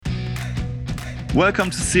Welcome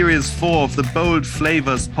to Series 4 of the Bold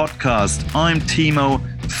Flavors podcast. I'm Timo,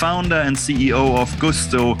 founder and CEO of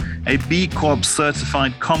Gusto, a B Corp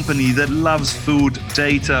certified company that loves food,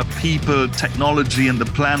 data, people, technology, and the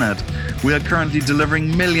planet. We are currently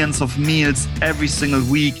delivering millions of meals every single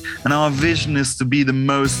week, and our vision is to be the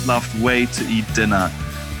most loved way to eat dinner.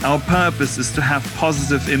 Our purpose is to have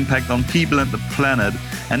positive impact on people and the planet.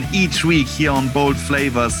 And each week here on Bold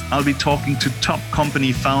Flavors, I'll be talking to top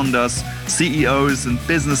company founders, CEOs, and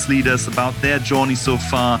business leaders about their journey so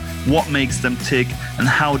far, what makes them tick, and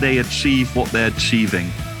how they achieve what they're achieving.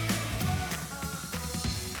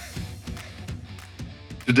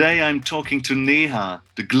 Today, I'm talking to Neha,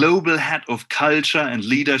 the global head of culture and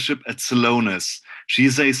leadership at Celonis. She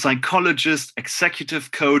is a psychologist,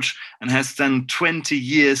 executive coach, and has done 20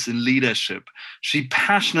 years in leadership. She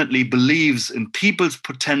passionately believes in people's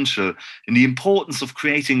potential, in the importance of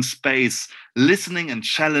creating space, listening and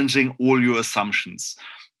challenging all your assumptions.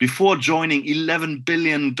 Before joining $11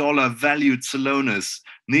 billion valued Celonis,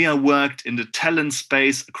 Neha worked in the talent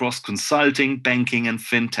space across consulting, banking, and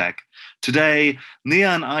fintech. Today,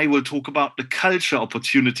 Neha and I will talk about the culture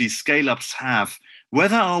opportunities scale-ups have,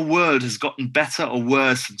 whether our world has gotten better or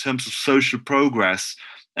worse in terms of social progress,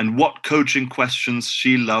 and what coaching questions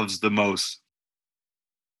she loves the most.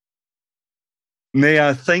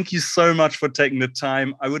 Neha, thank you so much for taking the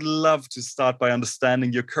time. I would love to start by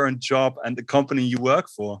understanding your current job and the company you work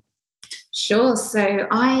for. Sure. So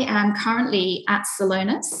I am currently at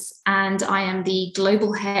Celonis, and I am the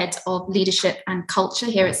global head of leadership and culture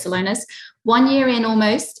here at Celonis. 1 year in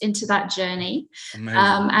almost into that journey.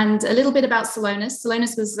 And a little bit about Celonis.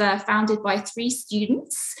 Celonis was founded by three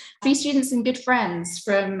students and good friends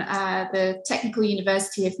from the Technical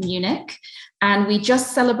University of Munich. And we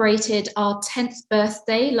just celebrated our 10th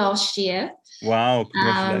birthday last year. Wow,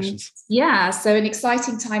 congratulations. So an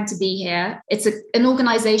exciting time to be here. It's an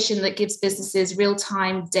organization that gives businesses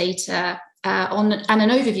real-time data and an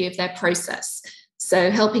overview of their process.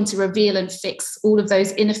 So helping to reveal and fix all of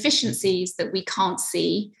those inefficiencies that we can't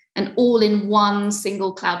see, and all in one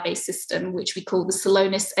single cloud-based system, which we call the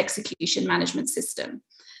Celonis Execution Management System.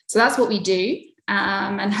 So that's what we do.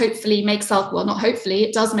 And hopefully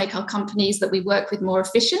it does make our companies that we work with more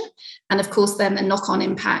efficient. And of course, then the knock-on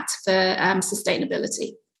impact for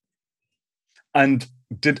sustainability. And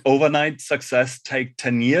did overnight success take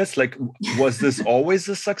 10 years? Was this always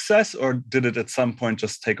a success, or did it at some point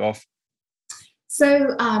just take off?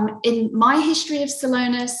 So in my history of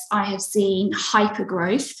Celonis, I have seen hyper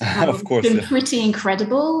growth. Of course, it's been pretty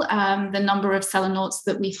incredible, the number of Celonauts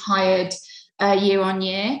that we've hired year on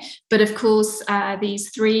year. But of course, these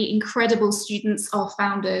three incredible students, our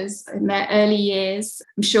founders in their early years,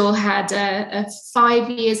 I'm sure had 5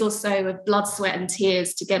 years or so of blood, sweat and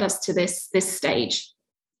tears to get us to this stage.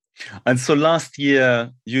 And so last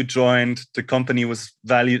year you joined, the company was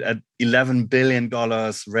valued at $11 billion,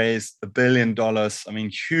 raised $1 billion. I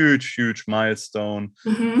mean, huge milestone.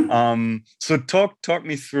 Mm-hmm. So talk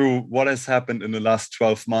me through what has happened in the last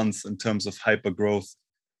 12 months in terms of hyper growth.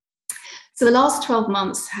 So the last 12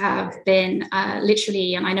 months have been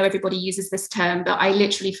literally, and I know everybody uses this term, but I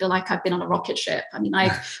literally feel like I've been on a rocket ship. I mean,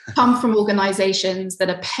 I've come from organizations that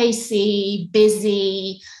are pacey,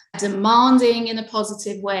 busy, demanding in a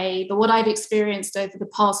positive way. But what I've experienced over the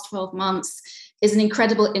past 12 months is an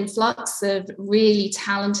incredible influx of really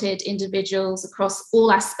talented individuals across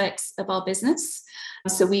all aspects of our business.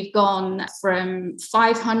 So we've gone from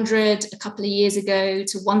 500 a couple of years ago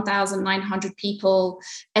to 1,900 people,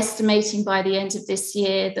 estimating by the end of this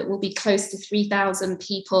year that we'll be close to 3,000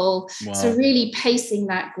 people. Wow. So really pacing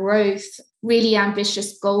that growth, really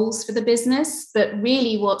ambitious goals for the business. But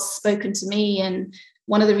really what's spoken to me, and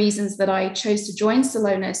one of the reasons that I chose to join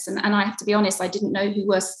Celonis, and I have to be honest, I didn't know who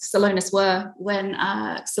Celonis were when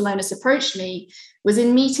Celonis approached me, was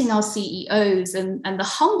in meeting our CEOs and the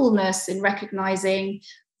humbleness in recognizing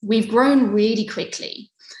we've grown really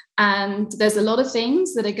quickly. And there's a lot of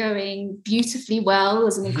things that are going beautifully well.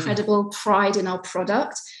 There's an incredible pride in our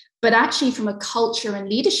product. But actually, from a culture and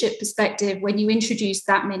leadership perspective, when you introduce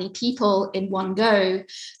that many people in one go,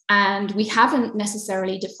 and we haven't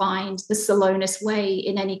necessarily defined the Celonis way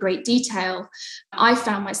in any great detail, I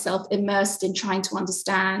found myself immersed in trying to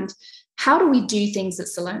understand, how do we do things at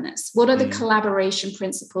Celonis? What are the collaboration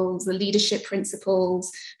principles, the leadership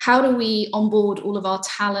principles? How do we onboard all of our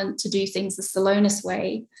talent to do things the Celonis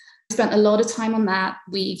way? spent a lot of time on that.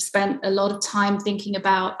 We've spent a lot of time thinking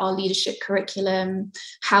about our leadership curriculum,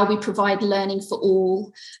 how we provide learning for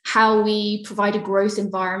all, how we provide a growth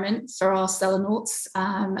environment for our Celanauts,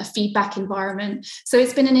 a feedback environment. So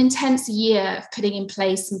it's been an intense year of putting in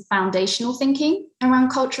place some foundational thinking around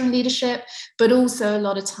culture and leadership, but also a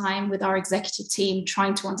lot of time with our executive team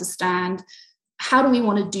trying to understand how do we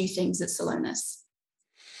want to do things at Celonis.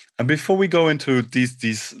 And before we go into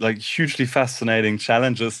these like hugely fascinating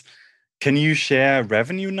challenges, can you share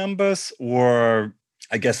revenue numbers, or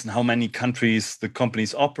I guess in how many countries the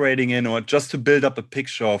company's operating in, or just to build up a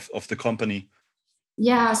picture of the company?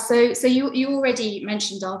 Yeah, so you already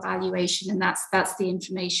mentioned our valuation, and that's the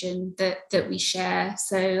information that we share.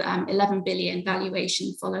 So 11 billion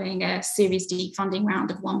valuation following a Series D funding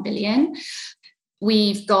round of 1 billion.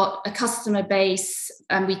 We've got a customer base,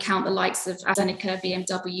 and we count the likes of AstraZeneca,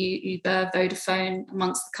 BMW, Uber, Vodafone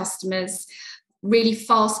amongst the customers. Really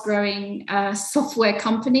fast-growing software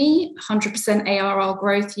company, 100% ARR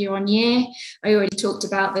growth year on year. I already talked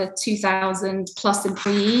about the 2,000 plus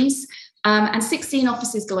employees, and 16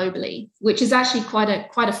 offices globally, which is actually quite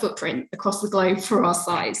a footprint across the globe for our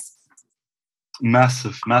size.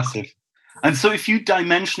 Massive. And so if you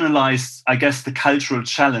dimensionalize, I guess, the cultural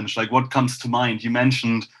challenge, like what comes to mind? You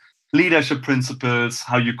mentioned leadership principles,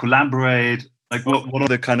 how you collaborate. Like what are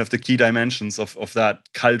the kind of the key dimensions of that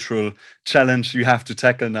cultural challenge you have to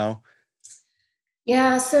tackle now?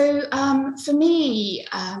 Yeah, so for me,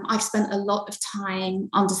 I've spent a lot of time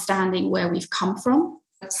understanding where we've come from.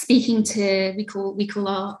 Speaking to, we call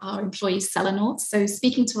our employees Celanauts. So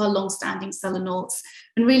speaking to our long-standing Celanauts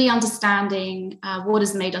and really understanding what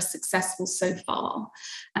has made us successful so far.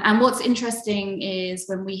 And what's interesting is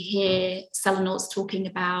when we hear Celanauts talking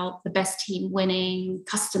about the best team winning,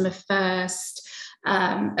 customer first,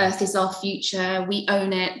 Earth is our future, we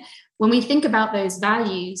own it. When we think about those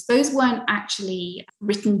values, those weren't actually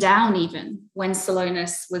written down even when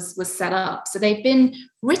Celonis was set up. So they've been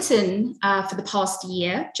written for the past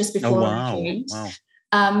year, just before I joined.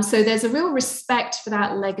 Wow. So there's a real respect for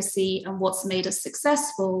that legacy and what's made us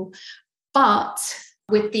successful. But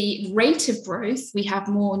with the rate of growth, we have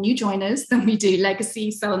more new joiners than we do legacy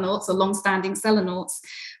Celanauts or long-standing Celanauts.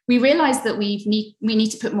 We realize that we need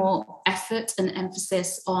to put more effort and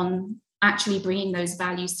emphasis on actually bringing those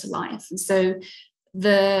values to life. And so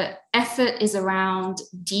the effort is around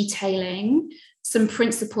detailing some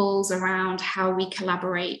principles around how we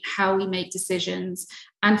collaborate, how we make decisions,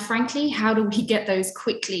 and frankly, how do we get those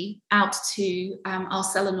quickly out to our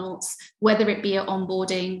Celanauts, whether it be at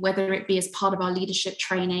onboarding, whether it be as part of our leadership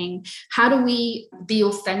training. How do we be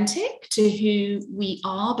authentic to who we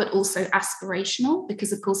are, but also aspirational?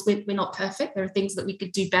 Because of course, we're not perfect. There are things that we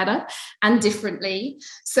could do better and differently.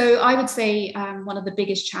 So I would say one of the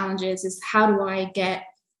biggest challenges is how do I get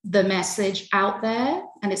the message out there?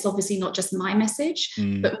 And it's obviously not just my message,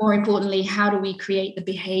 but more importantly, how do we create the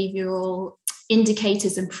behavioral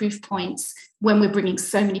indicators and proof points when we're bringing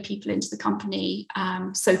so many people into the company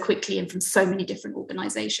so quickly and from so many different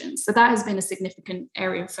organizations? So that has been a significant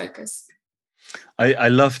area of focus. I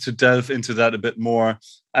love to delve into that a bit more.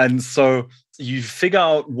 And so you figure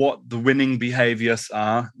out what the winning behaviors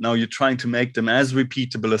are. Now you're trying to make them as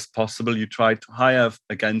repeatable as possible. You try to hire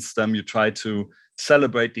against them. You try to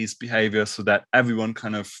celebrate these behaviors so that everyone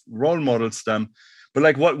kind of role models them. But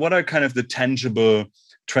like what are kind of the tangible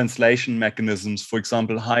translation mechanisms? For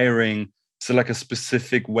example, hiring, so like a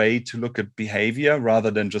specific way to look at behavior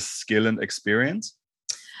rather than just skill and experience?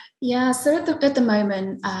 Yeah, so at the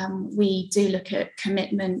moment, we do look at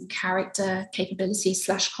commitment, character, capabilities /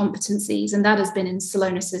 competencies, and that has been in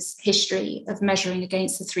Celonis's history of measuring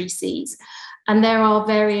against the 3 Cs. And there are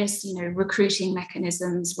various, recruiting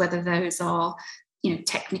mechanisms, whether those are,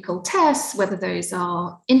 technical tests, whether those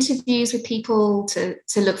are interviews with people to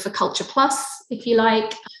look for culture plus, if you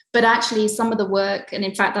like. But actually some of the work, and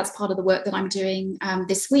in fact, that's part of the work that I'm doing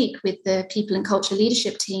this week with the people and culture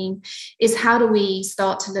leadership team, is how do we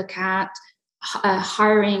start to look at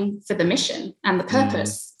hiring for the mission and the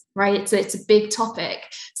purpose, right? So it's a big topic.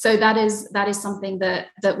 So that is something that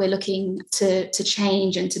we're looking to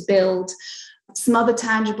change and to build. Some other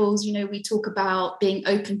tangibles, we talk about being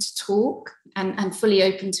open to talk and fully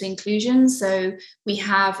open to inclusion. So we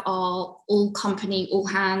have our all company, all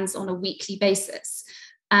hands on a weekly basis.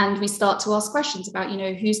 And we start to ask questions about,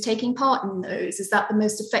 who's taking part in those? Is that the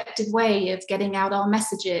most effective way of getting out our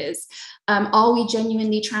messages? Are we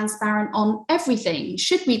genuinely transparent on everything?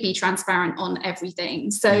 Should we be transparent on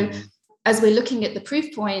everything? So as we're looking at the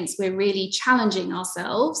proof points, we're really challenging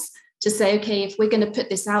ourselves to say, okay, if we're going to put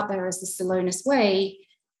this out there as the Celonis way,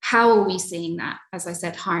 How are we seeing that? As I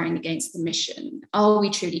said, hiring against the mission. Are we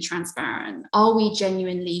truly transparent? Are we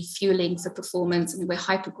genuinely fueling for performance? I mean, we're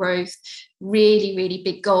hyper growth, really, really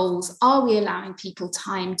big goals. Are we allowing people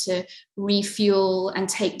time to refuel and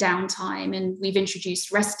take downtime? And we've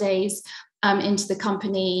introduced rest days into the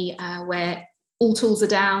company where all tools are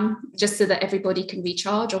down, just so that everybody can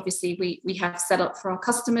recharge. Obviously, we have set up for our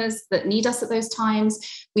customers that need us at those times.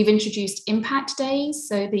 We've introduced impact days.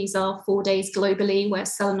 So these are 4 days globally where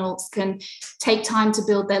Celonauts can take time to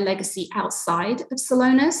build their legacy outside of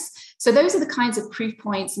Celonis. So those are the kinds of proof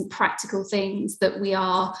points and practical things that we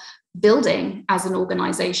are building as an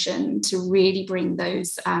organization to really bring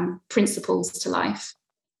those principles to life.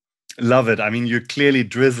 Love it. I mean, you're clearly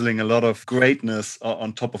drizzling a lot of greatness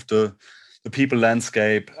on top of the people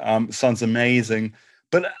landscape. Sounds amazing.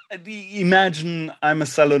 But imagine I'm a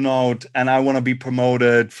Celonaut and I want to be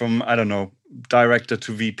promoted from, I don't know, director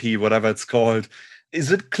to VP, whatever it's called.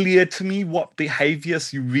 Is it clear to me what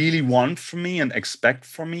behaviors you really want from me and expect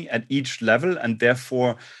from me at each level? And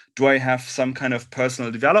therefore, do I have some kind of personal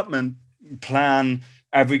development plan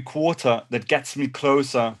every quarter that gets me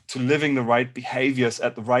closer to living the right behaviors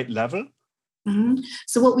at the right level? Mm-hmm.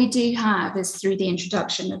 So what we do have is, through the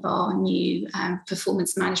introduction of our new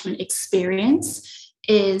performance management experience,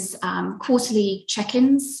 is quarterly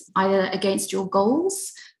check-ins, either against your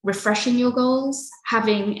goals, refreshing your goals,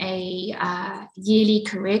 having a yearly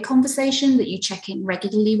career conversation that you check in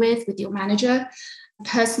regularly with your manager,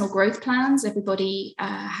 personal growth plans. Everybody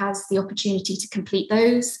has the opportunity to complete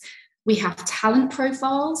those. We have talent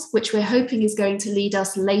profiles, which we're hoping is going to lead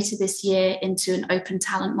us later this year into an open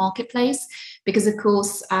talent marketplace. Because, of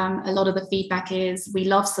course, a lot of the feedback is we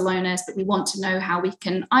love Celonis, but we want to know how we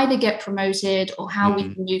can either get promoted or how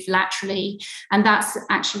we can move laterally. And that's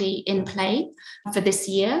actually in play for this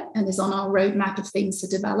year and is on our roadmap of things to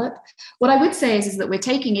develop. What I would say is that we're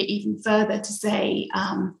taking it even further to say,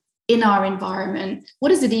 in our environment, what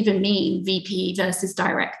does it even mean, VP versus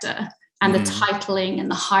director? And the titling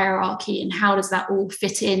and the hierarchy, and how does that all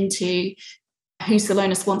fit into who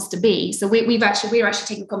Celonis wants to be? So we're actually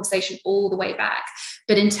taking the conversation all the way back.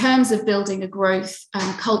 But in terms of building a growth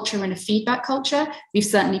culture and a feedback culture, we've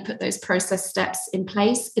certainly put those process steps in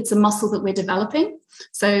place. It's a muscle that we're developing.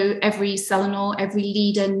 So every Celonaut, every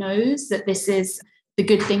leader knows that this is the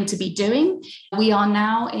good thing to be doing. We are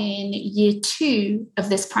now in year 2 of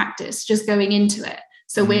this practice, just going into it.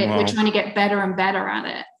 So we're trying to get better and better at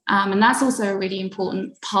it. And that's also a really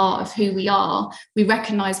important part of who we are. We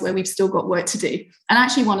recognize where we've still got work to do. And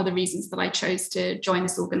actually one of the reasons that I chose to join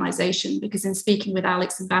this organization, because in speaking with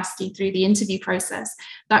Alex and Basti through the interview process,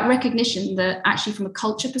 that recognition that actually from a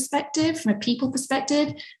culture perspective, from a people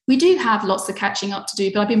perspective, we do have lots of catching up to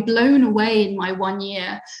do. But I've been blown away in my 1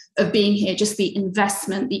 year of being here, just the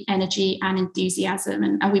investment, the energy and enthusiasm.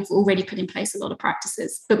 And we've already put in place a lot of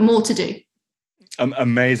practices, but more to do.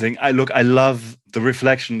 Amazing. I love the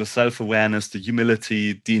reflection, the self-awareness, the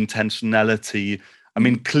humility, the intentionality. I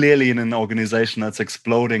mean, clearly in an organization that's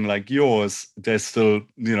exploding like yours, there's still,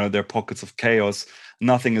 there are pockets of chaos.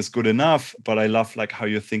 Nothing is good enough, but I love how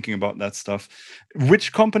you're thinking about that stuff.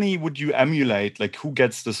 Which company would you emulate? Who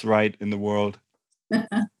gets this right in the world?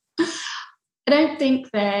 I don't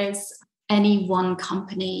think there's any one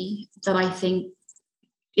company that I think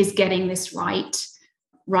is getting this right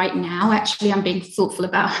now. Actually, I'm being thoughtful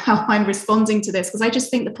about how I'm responding to this, because I just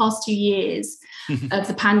think the past 2 years of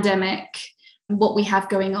the pandemic, what we have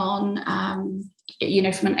going on,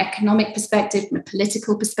 from an economic perspective, from a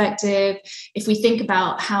political perspective, if we think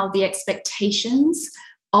about how the expectations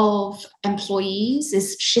of employees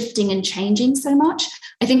is shifting and changing so much,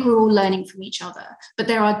 I think we're all learning from each other. But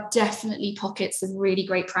there are definitely pockets of really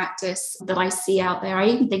great practice that I see out there. I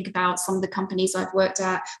even think about some of the companies I've worked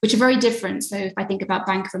at, which are very different. So if I think about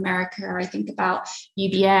Bank of America, or I think about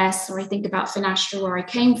UBS, or I think about Finastra, where I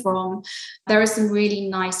came from, there are some really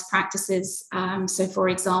nice practices. So for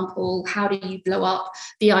example, how do you blow up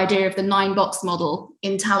the idea of the 9-box model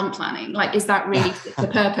in talent planning? Is that really the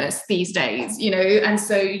purpose these days? And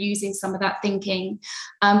so using some of that thinking.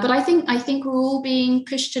 But I think we're all being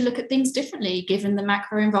pushed to look at things differently given the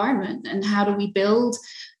macro environment, and how do we build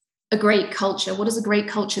a great culture? What does a great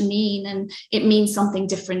culture mean? And it means something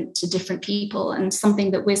different to different people, and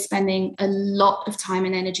something that we're spending a lot of time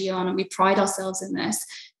and energy on, and we pride ourselves in this,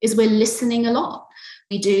 is we're listening a lot.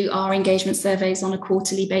 We do our engagement surveys on a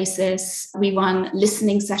quarterly basis. We run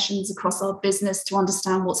listening sessions across our business to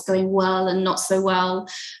understand what's going well and not so well.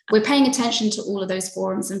 We're paying attention to all of those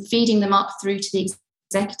forums and feeding them up through to the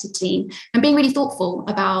executive team, and being really thoughtful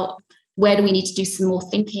about Where do we need to do some more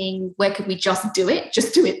thinking? Where could we just do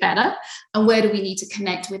it better? And where do we need to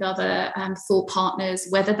connect with other thought partners,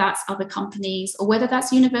 whether that's other companies or whether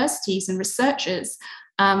that's universities and researchers?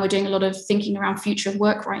 We're doing a lot of thinking around future of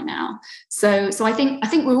work right now. So I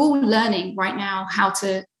think we're all learning right now how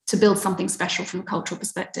to build something special from a cultural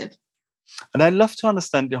perspective. And I'd love to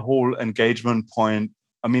understand the whole engagement point.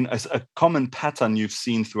 I mean, as a common pattern you've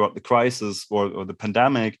seen throughout the crisis or the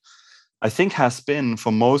pandemic, I think has been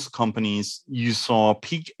for most companies, you saw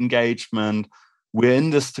peak engagement. We're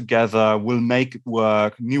in this together. We'll make it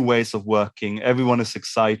work. New ways of working. Everyone is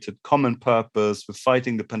excited. Common purpose. We're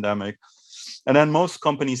fighting the pandemic. And then most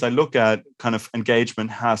companies I look at, kind of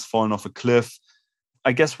engagement has fallen off a cliff.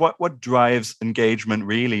 I guess what drives engagement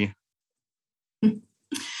really?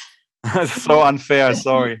 So unfair.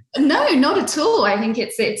 Sorry. No, not at all. I think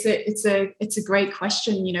it's a great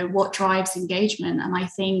question. You know, what drives engagement? And I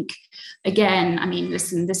think, again, I mean,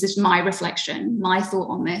 listen, this is my reflection. My thought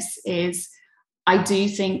on this is, I do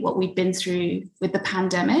think what we've been through with the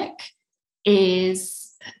pandemic is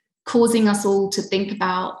causing us all to think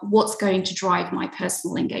about what's going to drive my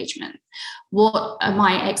personal engagement. What are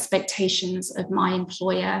my expectations of my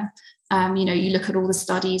employer? You know, you look at all the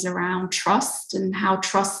studies around trust and how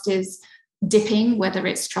trust is dipping, whether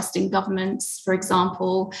it's trust in governments, for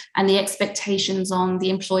example, and the expectations on the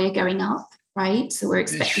employer going up, right? So we're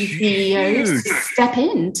expecting CEOs to step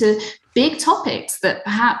into big topics that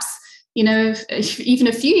perhaps, you know, even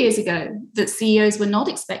a few years ago, that CEOs were not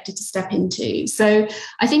expected to step into. So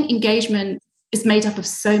I think engagement is made up of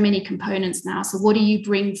so many components now. So what do you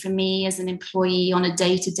bring for me as an employee on a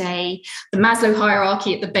day-to-day, the Maslow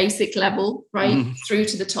hierarchy at the basic level, right, through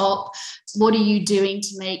to the top? What are you doing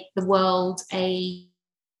to make the world a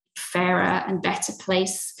fairer and better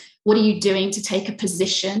place? What are you doing to take a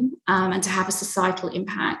position and to have a societal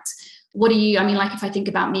impact? What are you, I mean, like if I think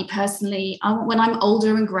about me personally, when I'm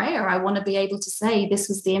older and grayer, I want to be able to say this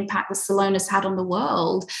was the impact that Celonis had on the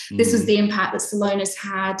world. This was the impact that Celonis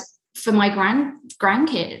had for my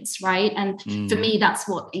grandkids, right? And for me, that's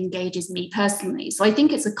what engages me personally. So I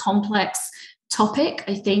think it's a complex topic.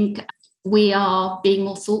 I think we are being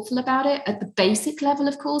more thoughtful about it at the basic level.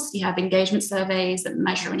 Of course, you have engagement surveys that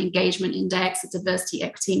measure an engagement index, a diversity,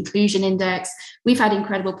 equity, inclusion index. We've had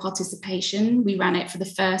incredible participation. We ran it for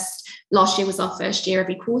last year was our first year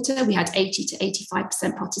every quarter. We had 80 to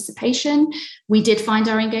 85% participation. We did find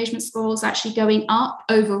our engagement scores actually going up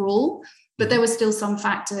overall, but there were still some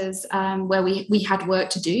factors where we had work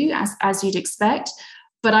to do, as you'd expect.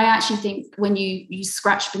 But I actually think when you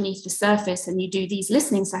scratch beneath the surface and you do these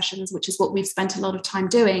listening sessions, which is what we've spent a lot of time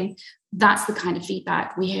doing, that's the kind of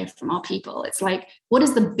feedback we hear from our people. It's like, what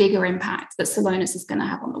is the bigger impact that Celonis is going to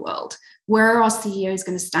have on the world? Where are our CEOs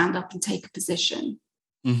going to stand up and take a position?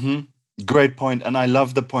 Great point. And I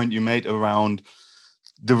love the point you made around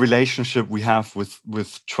the relationship we have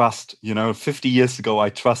with trust. You know, 50 years ago, I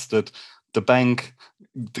trusted the bank,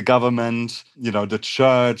 the government, you know, the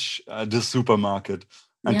church, the supermarket.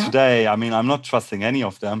 And today, I mean, I'm not trusting any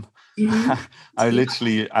of them.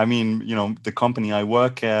 I mean, you know, the company I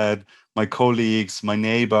work at, my colleagues, my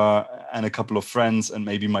neighbor, and a couple of friends, and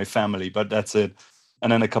maybe my family, but that's it.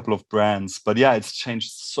 And then a couple of brands. But yeah, it's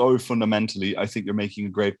changed so fundamentally. I think you're making a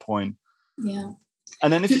great point. Yeah.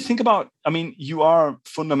 And then if you think about, I mean, you are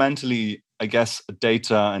fundamentally, I guess, a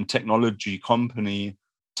data and technology company.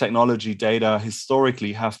 Technology data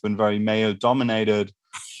historically have been very male dominated.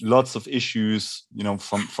 Lots of issues, you know,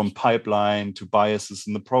 from pipeline to biases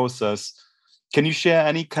in the process. Can you share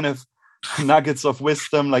any kind of nuggets of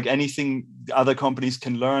wisdom, like anything other companies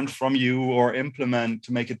can learn from you or implement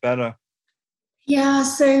to make it better? Yeah,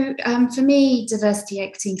 so for me, diversity,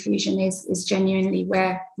 equity, inclusion is genuinely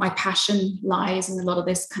where my passion lies, and a lot of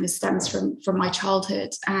this kind of stems from my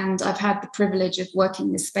childhood. And I've had the privilege of working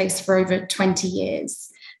in this space for over 20 years.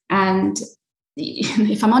 And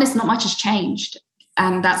if I'm honest, not much has changed.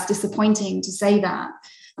 And that's disappointing to say that.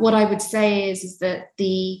 What I would say is that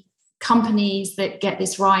the companies that get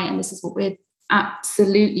this right, and this is what we're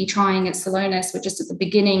absolutely trying at Celonis, we're just at the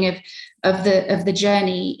beginning of the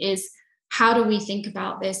journey, is how do we think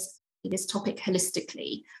about this topic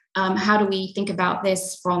holistically? How do we think about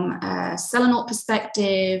this from a Celonaut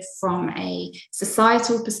perspective, from a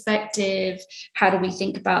societal perspective? How do we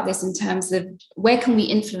think about this in terms of where can we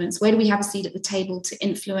influence? Where do we have a seat at the table to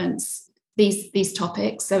influence these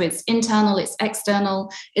topics? So it's internal, it's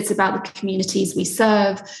external, it's about the communities we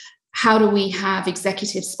serve. How do we have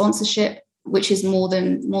executive sponsorship, which is more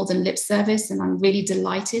than lip service? And I'm really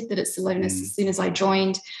delighted that at Celonis, as soon as I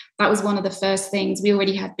joined, that was one of the first things. We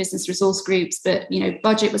already had business resource groups, but, you know,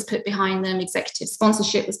 budget was put behind them, executive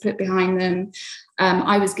sponsorship was put behind them.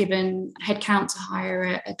 I was given headcount to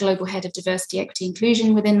hire a global head of diversity, equity,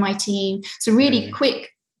 inclusion within my team. So really quick,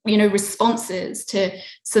 responses to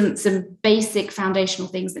some basic foundational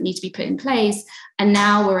things that need to be put in place. And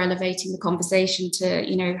now we're elevating the conversation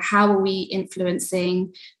to, how are we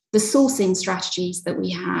influencing the sourcing strategies that we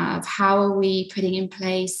have? How are we putting in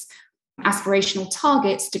place aspirational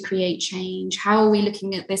targets to create change? How are we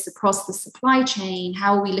looking at this across the supply chain?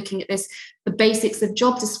 How are we looking at this, the basics of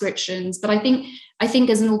job descriptions? But I think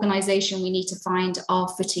as an organization, we need to find our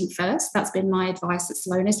footing first. That's been my advice at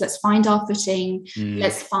Celonis. Let's find our footing.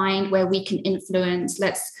 Let's find where we can influence.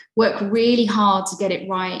 Let's work really hard to get it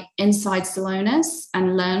right inside Celonis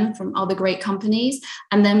and learn from other great companies.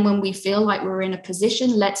 And then when we feel like we're in a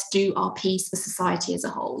position, let's do our piece for society as a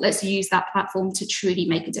whole. Let's use that platform to truly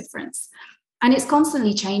make a difference. And it's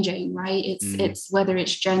constantly changing, right? It's whether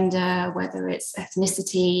it's gender, whether it's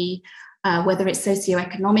ethnicity, whether it's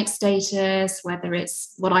socioeconomic status, whether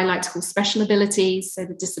it's what I like to call special abilities, so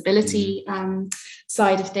the disability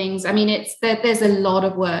side of things. I mean, there's a lot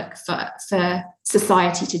of work for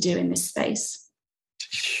society to do in this space.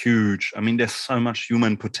 Huge. I mean, there's so much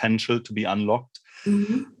human potential to be unlocked.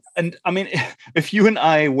 Mm-hmm. And I mean, if you and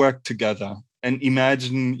I work together, and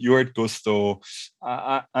imagine you're at Gusto,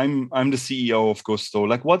 I'm the CEO of Gusto.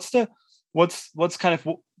 Like, what's kind of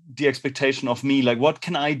the expectation of me? Like, what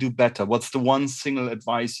can I do better? What's the one single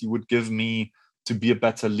advice you would give me to be a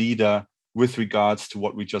better leader with regards to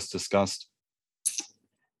what we just discussed?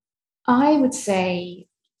 I would say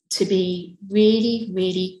to be really,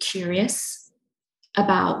 really curious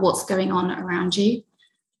about what's going on around you,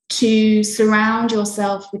 to surround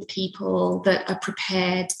yourself with people that are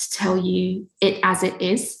prepared to tell you it as it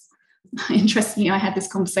is. Interestingly, I had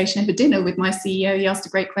this conversation over dinner with my CEO. He asked a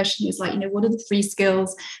great question. He was like, what are the 3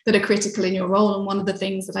 skills that are critical in your role? And one of the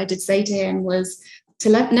things that I did say to him was to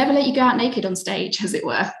never let you go out naked on stage, as it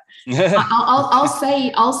were. I'll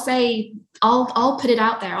put it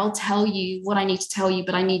out there. I'll tell you what I need to tell you,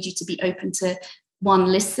 but I need you to be open to, 1,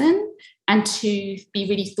 listen, and 2, be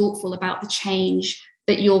really thoughtful about the change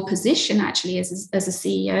that your position actually as a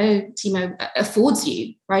CEO, Timo, affords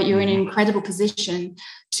you, right? You're in an incredible position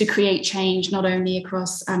to create change, not only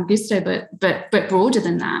across Gusto, but broader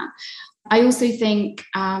than that. I also think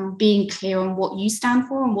being clear on what you stand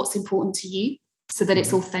for and what's important to you so that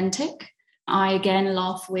it's authentic. I, again,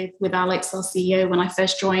 laugh with Alex, our CEO, when I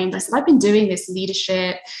first joined. I said, I've been doing this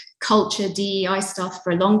leadership, culture, DEI stuff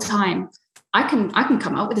for a long time. I can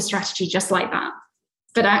come up with a strategy just like that.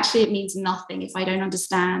 But actually, it means nothing if I don't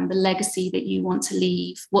understand the legacy that you want to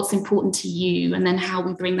leave, what's important to you, and then how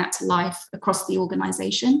we bring that to life across the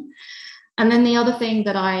organization. And then the other thing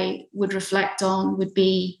that I would reflect on would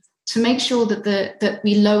be to make sure that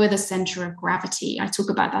we lower the center of gravity. I talk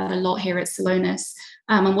about that a lot here at Celonis.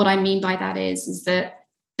 And what I mean by that is that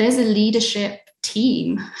there's a leadership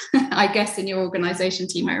team, I guess, in your organization,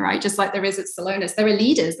 Timo, right? Just like there is at Celonis. There are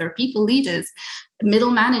leaders, there are people leaders, middle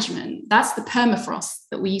management. That's the permafrost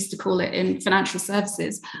that we used to call it in financial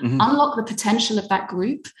services. Unlock the potential of that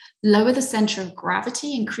group, lower the center of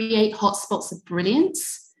gravity, and create hotspots of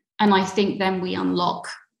brilliance. And I think then we unlock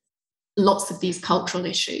lots of these cultural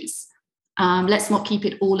issues. Let's not keep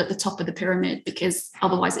it all at the top of the pyramid, because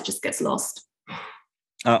otherwise it just gets lost.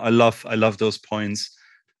 I love those points.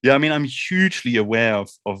 Yeah, I mean, I'm hugely aware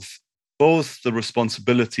of both the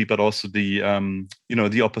responsibility, but also the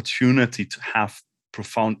the opportunity to have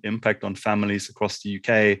profound impact on families across the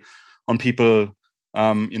UK, on people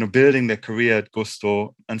building their career at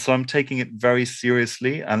Gusto. And so I'm taking it very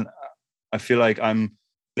seriously, and I feel like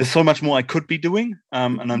there's so much more I could be doing,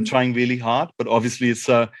 and I'm trying really hard. But obviously, it's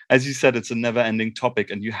as you said, it's a never-ending topic,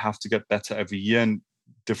 and you have to get better every year, and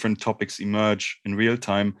different topics emerge in real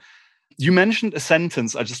time. You mentioned a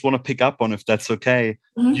sentence I just want to pick up on, if that's okay.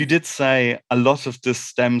 You did say a lot of this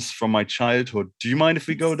stems from my childhood. Do you mind if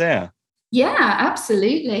we go there? Yeah,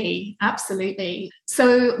 absolutely. Absolutely.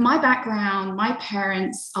 So my background, my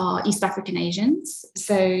parents are East African Asians.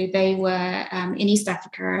 So they were in East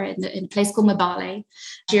Africa in a place called Mbale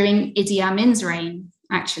during Idi Amin's reign,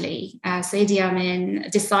 actually. So Idi Amin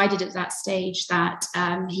decided at that stage that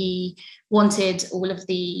he wanted all of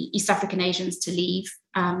the East African Asians to leave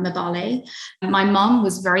Mbale. My mum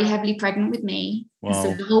was very heavily pregnant with me. Wow.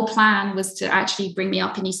 So the whole plan was to actually bring me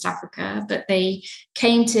up in East Africa, but they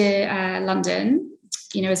came to London,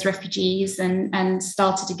 as refugees and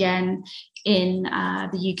started again in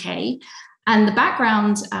the UK. And the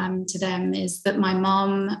background to them is that my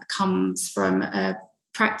mum comes from a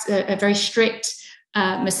very strict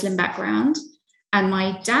Muslim background. and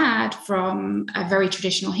my dad from a very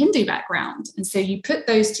traditional Hindu background. And so you put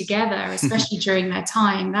those together, especially during their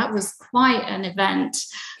time, that was quite an event,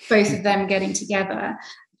 both of them getting together.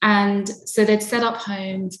 And so they'd set up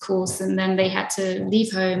home, of course, and then they had to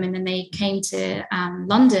leave home, and then they came to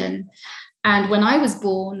London. And when I was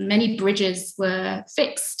born, many bridges were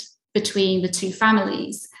fixed between the two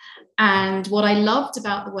families. And what I loved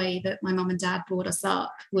about the way that my mum and dad brought us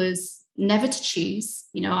up was never to choose,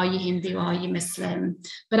 are you Hindu, are you Muslim,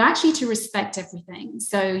 but actually to respect everything.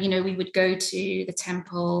 So, we would go to the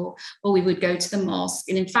temple, or we would go to the mosque.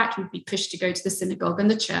 And in fact, we'd be pushed to go to the synagogue and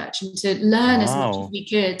the church, and to learn as much as we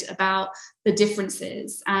could about the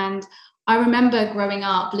differences. And I remember growing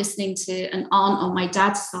up listening to an aunt on my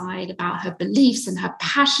dad's side about her beliefs and her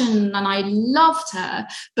passion, and I loved her,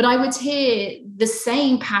 but I would hear the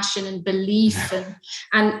same passion and belief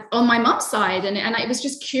and on my mum's side, and it was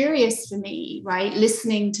just curious for me, right,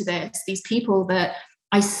 listening to these people that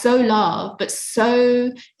I so love, but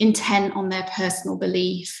so intent on their personal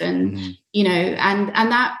belief, and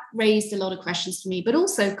and that raised a lot of questions for me. But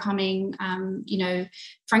also coming,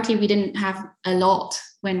 frankly, we didn't have a lot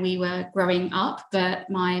when we were growing up, but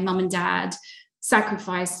my mum and dad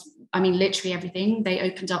sacrificed, literally everything. They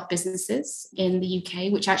opened up businesses in the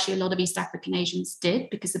UK, which actually a lot of East African Asians did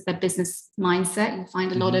because of their business mindset. You'll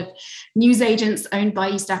find a lot of news agents owned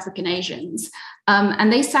by East African Asians.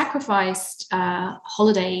 And they sacrificed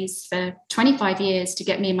holidays for 25 years to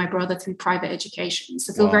get me and my brother through private education.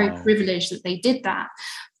 So I feel very privileged that they did that.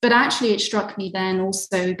 But actually, it struck me then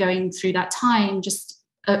also going through that time, just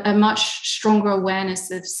a much stronger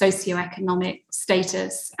awareness of socioeconomic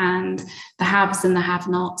status and the haves and the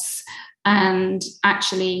have-nots, and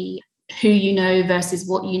actually who you know versus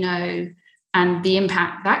what you know, and the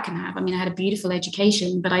impact that can have. I had a beautiful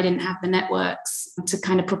education, but I didn't have the networks to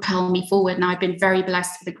kind of propel me forward. Now, I've been very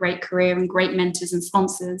blessed with a great career and great mentors and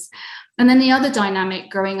sponsors. And then the other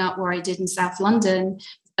dynamic growing up where I did in South London,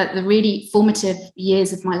 at the really formative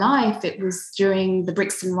years of my life, it was during the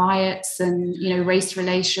Brixton riots and, race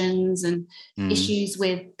relations and issues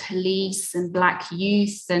with police and Black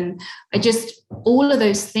youth. And all of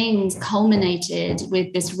those things culminated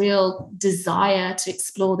with this real desire to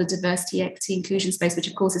explore the diversity, equity, inclusion space, which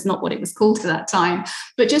of course is not what it was called at that time,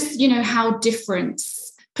 but just, how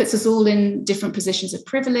difference puts us all in different positions of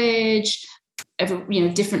privilege,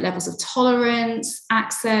 different levels of tolerance,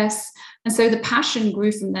 access. And so the passion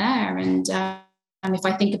grew from there. And if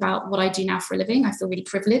I think about what I do now for a living, I feel really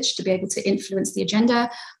privileged to be able to influence the agenda.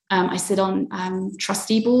 I sit on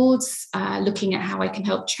trustee boards, looking at how I can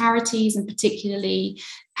help charities, and particularly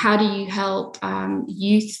how do you help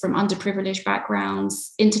youth from underprivileged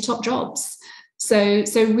backgrounds into top jobs. So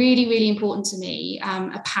really, really important to me,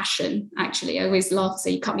 a passion, actually. I always laugh, so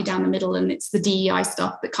you cut me down the middle and it's the DEI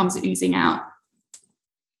stuff that comes oozing out.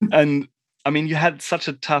 And you had such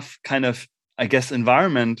a tough kind of,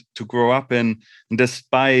 environment to grow up in. And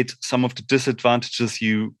despite some of the disadvantages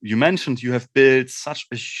you mentioned, you have built such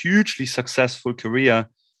a hugely successful career,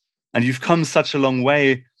 and you've come such a long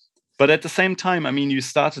way. But at the same time, you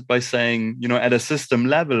started by saying, at a system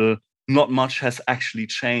level, not much has actually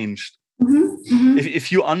changed.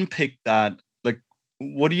 If you unpick that,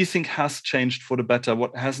 what do you think has changed for the better?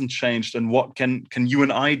 What hasn't changed? And what can you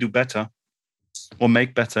and I do better or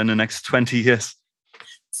make better in the next 20 years?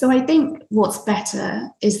 So I think what's better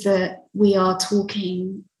is that we are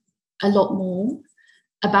talking a lot more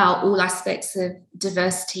about all aspects of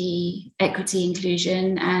diversity, equity,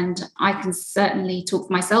 inclusion. And I can certainly talk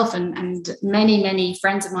for myself and many, many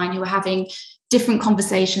friends of mine who are having different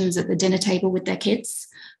conversations at the dinner table with their kids.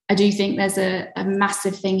 I do think there's a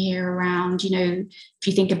massive thing here around, if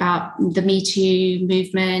you think about the Me Too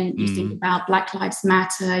movement, you think about Black Lives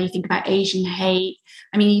Matter, you think about Asian hate.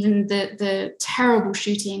 Even the terrible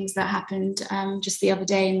shootings that happened just the other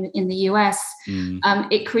day in the US,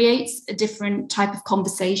 it creates a different type of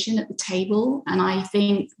conversation at the table. And I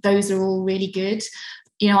think those are all really good.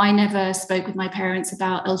 I never spoke with my parents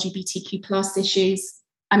about LGBTQ plus issues.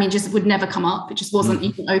 Just would never come up. It just wasn't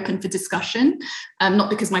even open for discussion. Not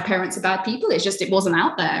because my parents are bad people. It's just, it wasn't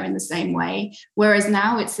out there in the same way. Whereas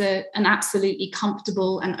now it's an absolutely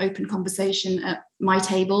comfortable and open conversation at my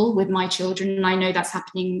table with my children. And I know that's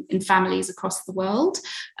happening in families across the world.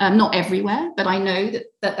 Not everywhere, but I know that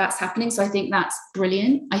that's happening. So I think that's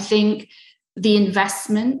brilliant. I think the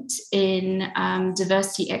investment in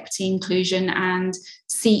diversity, equity, inclusion, and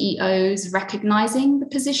CEOs recognizing the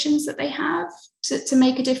positions that they have to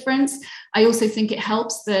make a difference. I also think it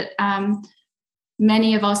helps that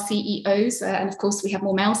many of our CEOs, and of course we have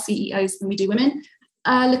more male CEOs than we do women,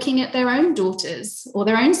 are looking at their own daughters or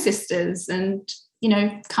their own sisters and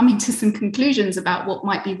coming to some conclusions about what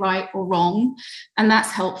might be right or wrong. And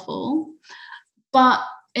that's helpful. But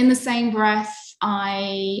in the same breath,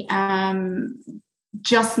 I am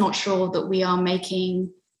just not sure that we are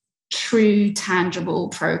making true, tangible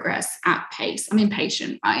progress at pace. I'm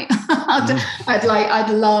impatient, right? I'd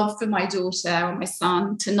love for my daughter or my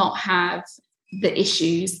son to not have the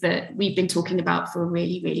issues that we've been talking about for a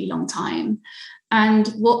really, really long time. And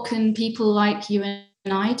what can people like you and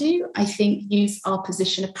I do? I think use our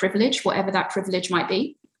position of privilege, whatever that privilege might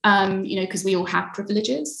be, because we all have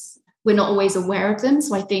privileges. We're not always aware of them.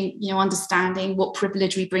 So I think, understanding what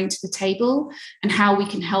privilege we bring to the table and how we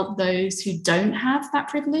can help those who don't have that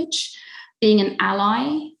privilege, being an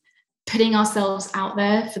ally, putting ourselves out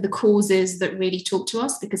there for the causes that really talk to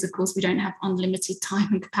us, because of course we don't have unlimited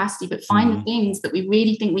time and capacity, but find the things that we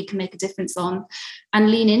really think we can make a difference on and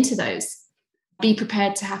lean into those. Be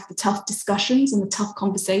prepared to have the tough discussions and the tough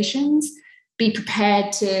conversations. Be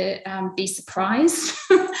prepared to be surprised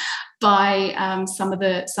by some of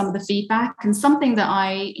the feedback. And something that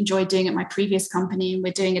I enjoyed doing at my previous company, and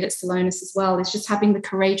we're doing it at Celonis as well, is just having the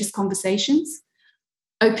courageous conversations,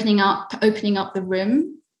 opening up the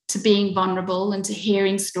room to being vulnerable and to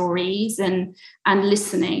hearing stories and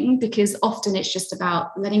listening, because often it's just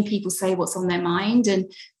about letting people say what's on their mind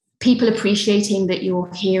and people appreciating that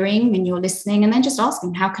you're hearing and you're listening, and then just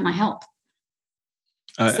asking, how can I help?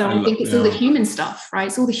 I think it's all the human stuff, right?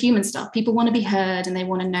 It's all the human stuff. People want to be heard and they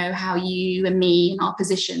want to know how you and me and our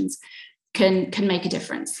positions can make a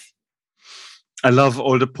difference. I love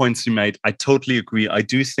all the points you made. I totally agree. I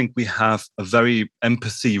do think we have a very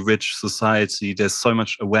empathy-rich society. There's so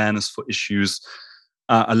much awareness for issues,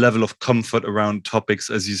 a level of comfort around topics,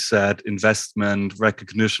 as you said, investment,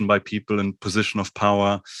 recognition by people in position of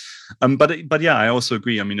power. But yeah, I also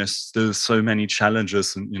agree. I mean, there's still so many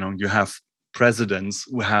challenges, and you have presidents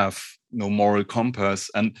who have no moral compass,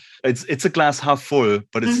 and it's a glass half full,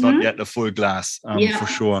 but it's not yet a full glass, for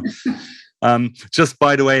sure. Just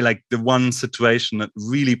by the way, like the one situation that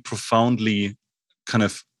really profoundly kind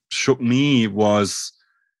of shook me was,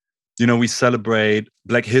 we celebrate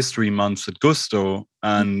Black History Month at Gusto,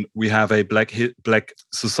 and we have a Black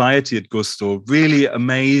Society at Gusto, really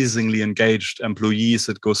amazingly engaged employees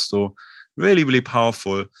at Gusto, really, really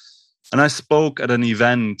powerful. And I spoke at an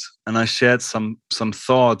event and I shared some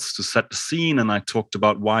thoughts to set the scene, and I talked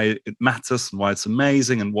about why it matters and why it's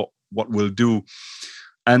amazing and what we'll do.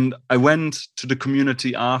 And I went to the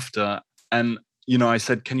community after, and I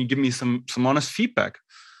said, can you give me some honest feedback?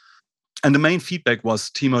 And the main feedback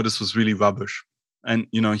was, Timo, this was really rubbish. And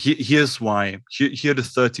here's why. Here are the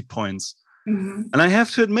 30 points. Mm-hmm. And I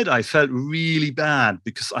have to admit, I felt really bad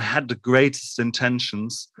because I had the greatest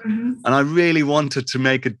intentions, and I really wanted to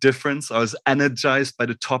make a difference. I was energized by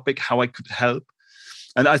the topic, how I could help.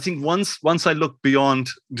 And I think once I looked beyond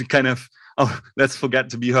the kind of, let's forget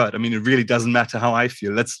to be heard. I mean, it really doesn't matter how I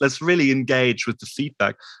feel. Let's really engage with the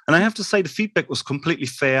feedback. And I have to say, the feedback was completely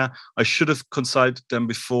fair. I should have consulted them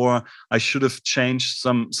before. I should have changed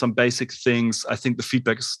some basic things. I think the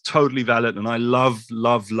feedback is totally valid, and I love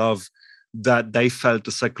that they felt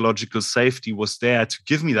the psychological safety was there to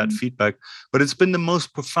give me that feedback. But it's been the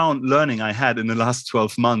most profound learning I had in the last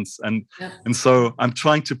 12 months. And so I'm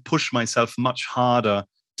trying to push myself much harder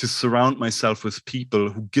to surround myself with people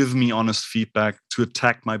who give me honest feedback, to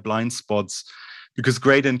attack my blind spots, because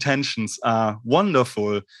great intentions are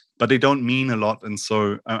wonderful, but they don't mean a lot. And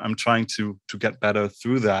so I'm trying to get better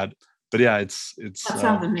through that. But yeah, it's that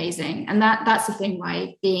sounds amazing. And that's the thing,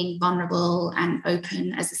 right? Being vulnerable and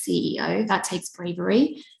open as a CEO, that takes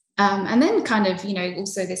bravery. And then kind of,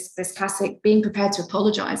 also this classic being prepared to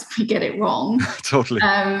apologize if we get it wrong. Totally.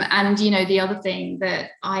 And, the other thing that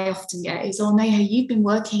I often get is, Neha, you've been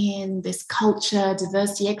working in this culture,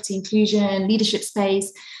 diversity, equity, inclusion, leadership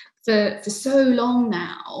space for so long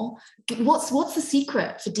now. What's the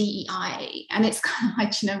secret for DEI? And it's kind of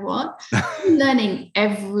like, what? I'm learning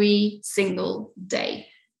every single day.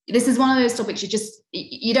 This is one of those topics it's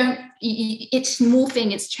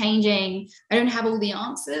morphing, it's changing. I don't have all the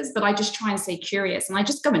answers, but I just try and stay curious. And I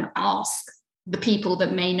just go and ask the people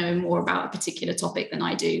that may know more about a particular topic than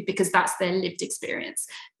I do, because that's their lived experience.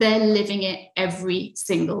 They're living it every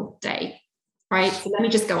single day, right? So let me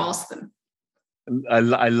just go ask them. I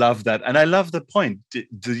love that. And I love the point.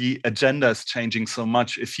 The agenda is changing so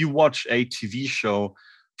much. If you watch a TV show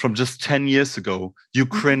from just 10 years ago, you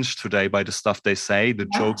cringe today by the stuff they say, the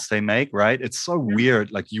jokes they make, right? It's so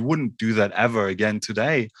weird. Like, you wouldn't do that ever again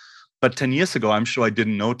today. But 10 years ago, I'm sure I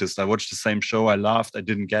didn't notice. I watched the same show. I laughed. I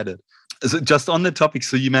didn't get it. So just on the topic,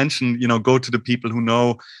 so you mentioned, go to the people who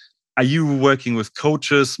know. are you working with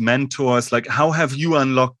coaches, mentors? Like, how have you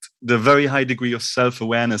unlocked the very high degree of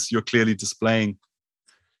self-awareness you're clearly displaying?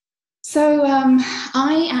 So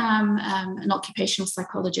I am an occupational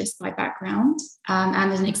psychologist by background,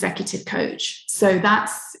 and an executive coach. So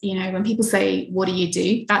that's, when people say, what do you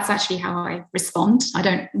do? That's actually how I respond. I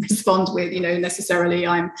don't respond with, necessarily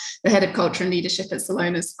I'm the head of culture and leadership at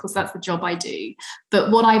Celonis. Of course, that's the job I do. But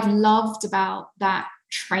what I've loved about that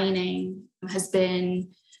training has been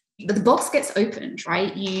the box gets opened,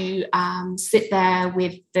 right? You sit there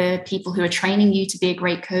with the people who are training you to be a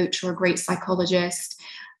great coach or a great psychologist.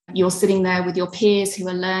 You're sitting there with your peers who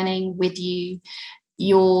are learning with you.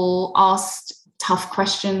 You're asked tough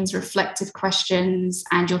questions, reflective questions,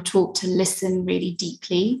 and you're taught to listen really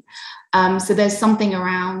deeply. So there's something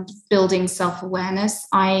around building self-awareness.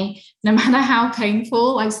 No matter how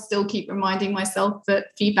painful, I still keep reminding myself that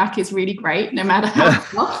feedback is really great, no matter how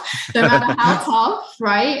tough,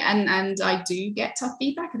 right? And I do get tough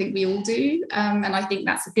feedback. I think we all do. And I think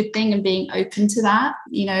that's a good thing, and being open to that,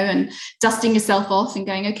 and dusting yourself off and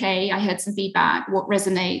going, okay, I heard some feedback. What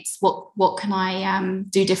resonates? What can I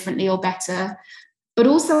do differently or better? But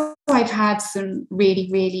also, I've had some really,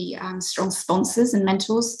 really strong sponsors and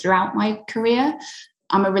mentors throughout my career.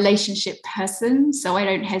 I'm a relationship person, so I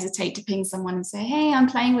don't hesitate to ping someone and say, hey, I'm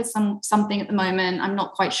playing with something at the moment. I'm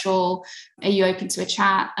not quite sure. Are you open to a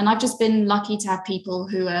chat? And I've just been lucky to have people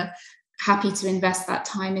who are happy to invest that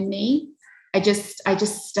time in me. I just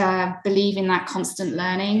believe in that constant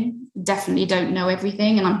learning. Definitely don't know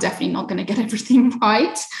everything, and I'm definitely not going to get everything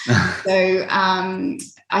right. So,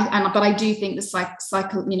 but I do think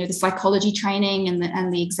the psychology training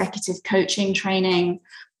and the executive coaching training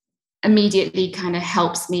immediately kind of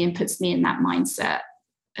helps me and puts me in that mindset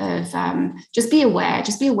of just be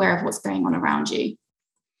aware of what's going on around you.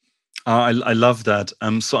 I love that.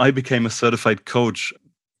 So I became a certified coach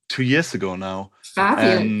 2 years ago now.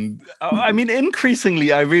 Fabulous. And I mean,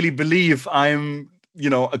 increasingly, I really believe I'm,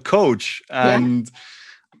 a coach. And,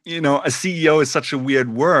 a CEO is such a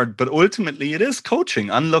weird word, but ultimately it is coaching,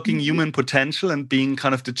 unlocking human potential and being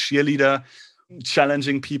kind of the cheerleader,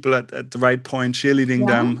 challenging people at the right point, cheerleading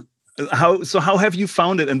them. How have you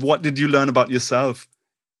found it, and what did you learn about yourself?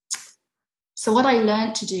 So what I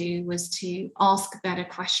learned to do was to ask better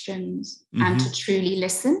questions and to truly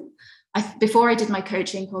listen. Before I did my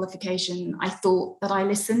coaching qualification, I thought that I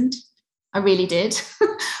listened. I really did.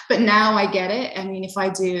 But now I get it. I mean, I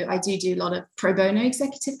do a lot of pro bono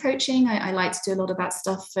executive coaching. I like to do a lot of that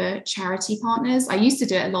stuff for charity partners. I used to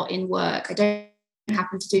do it a lot in work. I don't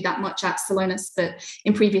happen to do that much at Celonis, but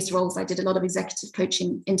in previous roles, I did a lot of executive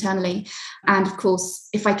coaching internally. And of course,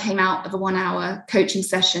 if I came out of a 1-hour coaching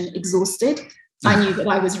session exhausted, I knew that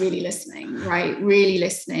I was really listening, right? Really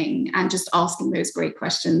listening and just asking those great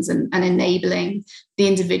questions and enabling the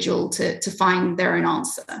individual to find their own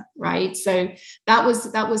answer, right? So that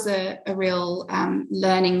was a real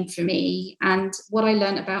learning for me. And what I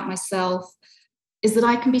learned about myself is that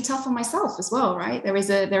I can be tough on myself as well, right? There is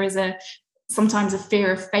a sometimes a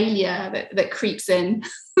fear of failure that creeps in,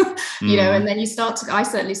 and then I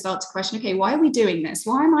certainly start to question, okay, why are we doing this?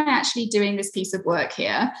 Why am I actually doing this piece of work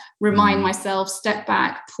here? Remind myself, step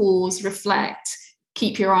back, pause, reflect,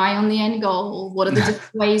 keep your eye on the end goal. What are the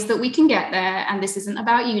different ways that we can get there? And this isn't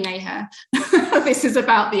about you, Neha. This is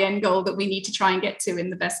about the end goal that we need to try and get to in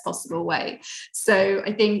the best possible way. So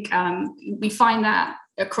I think we find that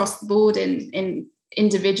across the board in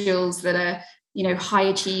individuals that are high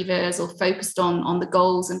achievers or focused on the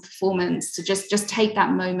goals and performance, to just take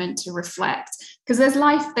that moment to reflect, because there's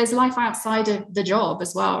life outside of the job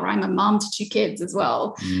as well, right? I'm a mom to 2 kids as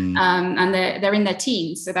well. And they're in their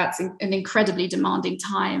teens, so that's an incredibly demanding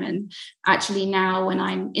time. And actually now when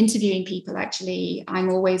I'm interviewing people, I'm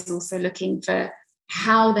always also looking for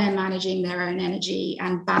how they're managing their own energy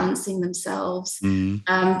and balancing themselves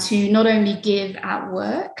to not only give at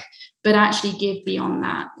work, but actually give beyond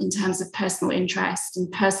that in terms of personal interest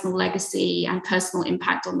and personal legacy and personal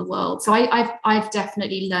impact on the world. So I've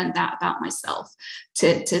definitely learned that about myself,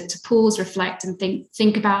 to pause, reflect, and think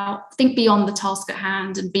beyond the task at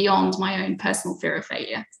hand and beyond my own personal fear of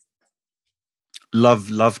failure.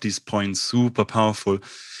 Love these points, super powerful.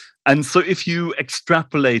 And so if you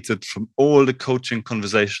extrapolated from all the coaching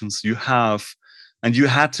conversations you have, and you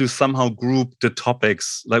had to somehow group the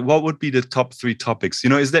topics, like what would be the top 3 topics?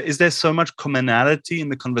 Is there so much commonality in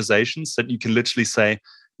the conversations that you can literally say,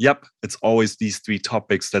 yep, it's always these 3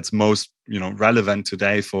 topics that's most, relevant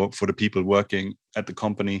today for the people working at the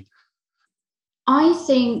company? I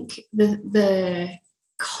think the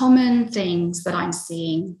common things that I'm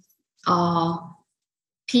seeing are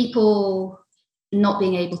people not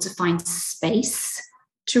being able to find space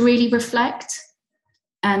to really reflect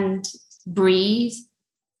and breathe.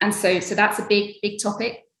 And so that's a big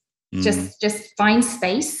topic. Just find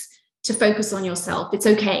space to focus on yourself. It's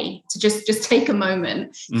okay to just take a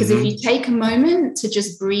moment, because if you take a moment to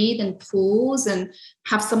just breathe and pause and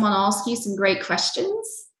have someone ask you some great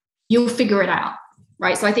questions, you'll figure it out,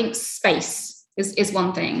 right? So I think space is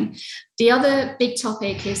one thing. The other big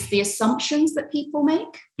topic is the assumptions that people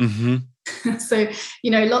make. So,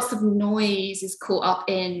 lots of noise is caught up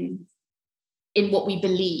in what we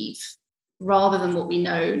believe rather than what we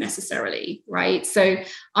know necessarily, right? So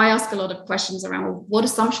I ask a lot of questions around, well, what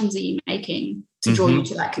assumptions are you making to draw you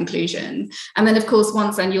to that conclusion? And then, of course,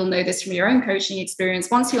 and you'll know this from your own coaching experience,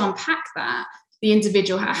 once you unpack that, the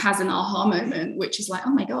individual has an aha moment, which is like, oh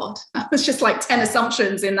my God, that was just like 10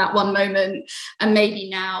 assumptions in that one moment. And maybe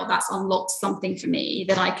now that's unlocked something for me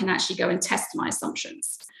that I can actually go and test my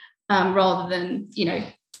assumptions, rather than,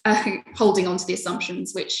 holding on to the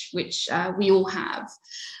assumptions, which we all have.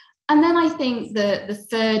 And then I think the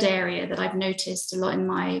third area that I've noticed a lot in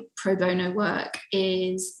my pro bono work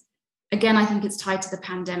is, again, I think it's tied to the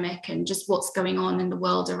pandemic and just what's going on in the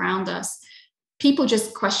world around us. People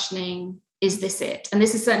just questioning, is this it? And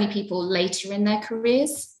this is certainly people later in their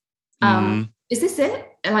careers. Is this it?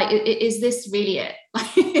 Like, is this really it?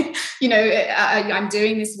 I'm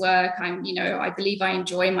doing this work. I believe I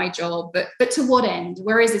enjoy my job, but to what end?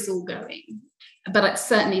 Where is this all going? But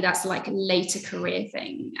certainly that's like a later career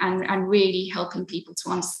thing, and really helping people to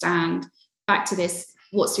understand, back to this,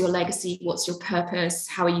 what's your legacy? What's your purpose?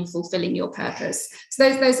 How are you fulfilling your purpose?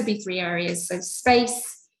 So those would be three areas. So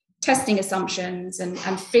space, testing assumptions,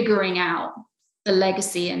 and figuring out the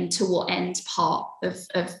legacy and to what end part of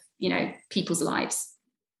people's lives.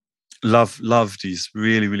 Love these.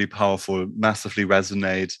 Really, really powerful, massively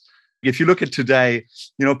resonate. If you look at today,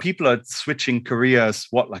 people are switching careers,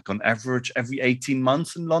 like on average, every 18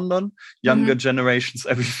 months in London, younger generations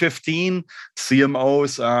every 15.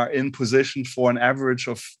 CMOs are in position for an average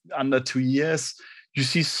of under 2 years. You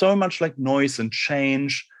see so much like noise and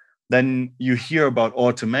change. Then you hear about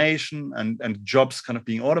automation and jobs kind of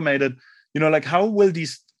being automated. How will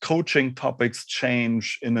these coaching topics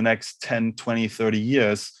change in the next 10, 20, 30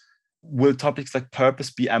 years? Will topics like purpose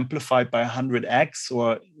be amplified by 100x,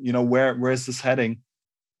 or, where is this heading?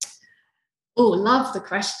 Oh, love the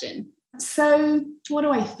question. So what do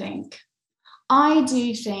I think? I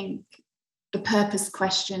do think the purpose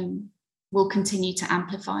question will continue to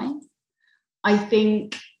amplify. I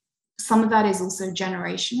think some of that is also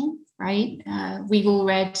generational, right? We've all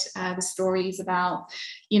read the stories about,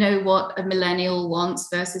 what a millennial wants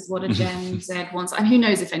versus what a Gen Z wants. And who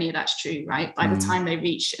knows if any of that's true, right? By the time they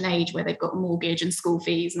reach an age where they've got a mortgage and school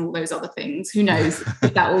fees and all those other things, who knows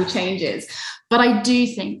if that all changes. But I do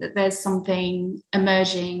think that there's something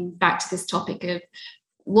emerging back to this topic of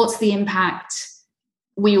what's the impact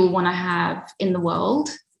we all want to have in the world.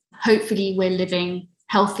 Hopefully we're living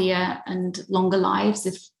healthier and longer lives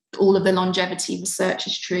if all of the longevity research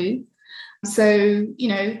is true. So,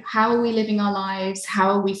 how are we living our lives? How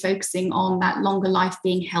are we focusing on that longer life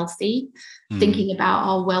being healthy, thinking about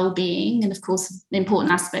our well-being? And of course, the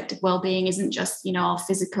important aspect of well-being isn't just, our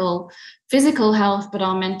physical health, but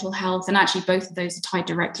our mental health. And actually, both of those are tied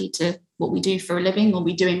directly to what we do for a living, or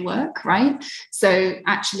we do in work, right? So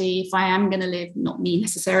actually, if I am going to live, not me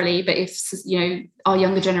necessarily, but if, our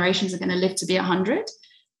younger generations are going to live to be 100,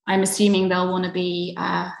 I'm assuming they'll want to be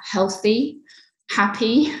healthy,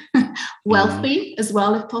 happy, wealthy as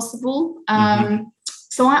well, if possible.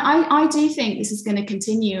 So I do think this is going to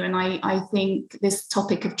continue. And I think this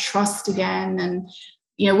topic of trust again, and,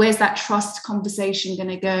 where's that trust conversation going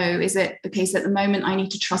to go? Is it, okay, so at the moment I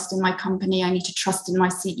need to trust in my company. I need to trust in my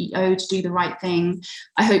CEO to do the right thing.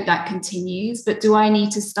 I hope that continues. But do I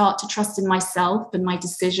need to start to trust in myself and my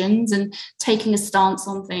decisions and taking a stance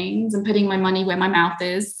on things and putting my money where my mouth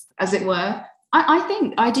is, as it were? I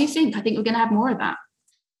think we're going to have more of that.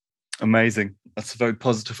 Amazing. That's a very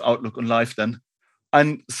positive outlook on life then.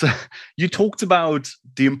 And so you talked about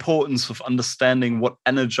the importance of understanding what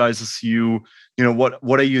energizes you,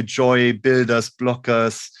 what are your joy builders,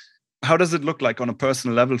 blockers? How does it look like on a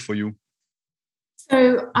personal level for you?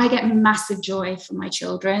 So I get massive joy from my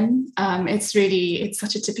children. It's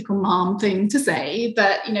such a typical mom thing to say,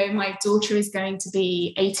 but, my daughter is going to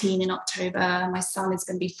be 18 in October. My son is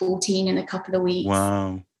going to be 14 in a couple of weeks.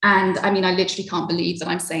 Wow. And I literally can't believe that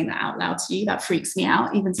I'm saying that out loud to you. That freaks me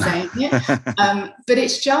out, even saying it. But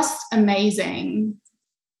it's just amazing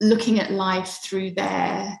looking at life through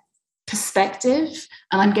their perspective.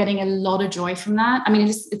 And I'm getting a lot of joy from that.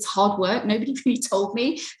 It's hard work. Nobody really told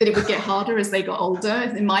me that it would get harder as they got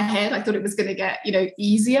older. In my head, I thought it was going to get,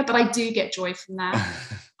 easier, but I do get joy from that.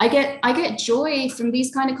 I get joy from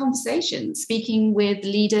these kind of conversations, speaking with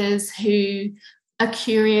leaders who are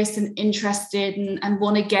curious and interested and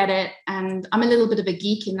want to get it. And I'm a little bit of a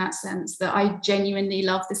geek in that sense, that I genuinely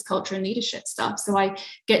love this culture and leadership stuff. So I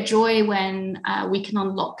get joy when we can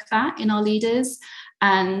unlock that in our leaders,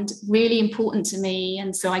 and really important to me.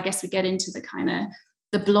 And so I guess we get into the kind of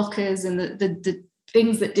the blockers and the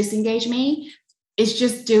things that disengage me, is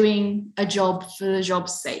just doing a job for the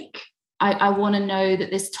job's sake. I want to know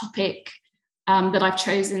that this topic that I've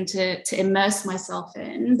chosen to immerse myself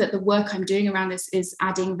in, that the work I'm doing around this is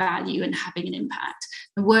adding value and having an impact.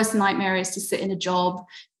 The worst nightmare is to sit in a job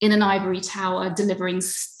in an ivory tower delivering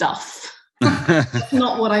stuff. That's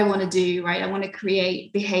not what I want to do, right? I want to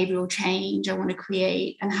create behavioral change. I want to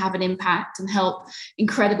create and have an impact and help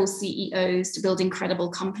incredible CEOs to build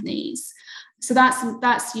incredible companies. So that's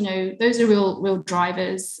those are real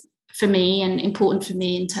drivers for me, and important for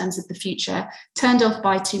me in terms of the future. Turned off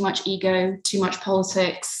by too much ego, too much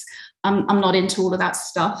politics. I'm not into all of that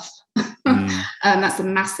stuff. That's a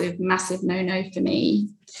massive no for me.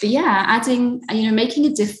 But yeah, adding, making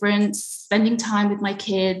a difference, spending time with my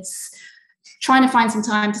kids, trying to find some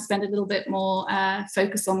time to spend a little bit more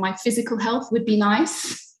focus on my physical health would be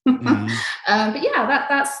nice. But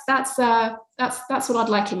yeah, that's what I'd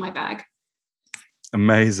like in my bag.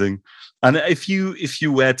 Amazing. And if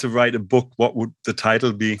you were to write a book, what would the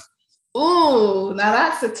title be? Oh, now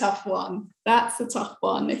that's a tough one.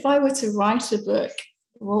 If I were to write a book,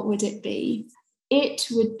 what would it be? It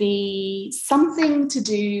would be something to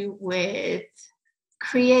do with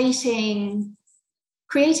creating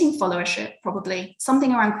followership, probably.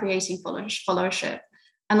 Something around creating followership.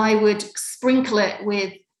 And I would sprinkle it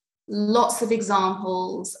with lots of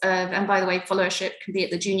examples of, and by the way, followership can be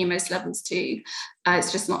at the junior most levels too.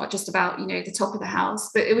 It's just not just about, the top of the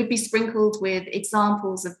house, but it would be sprinkled with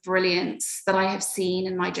examples of brilliance that I have seen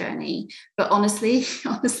in my journey. But honestly,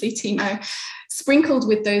 Timo, sprinkled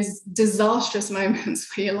with those disastrous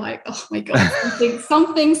moments where you're like, oh my God,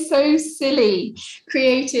 something so silly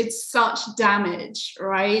created such damage,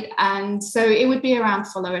 right? And so it would be around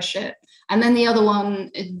followership. And then the other one,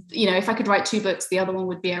 if I could write two books, the other one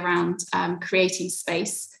would be around creating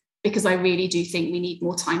space, because I really do think we need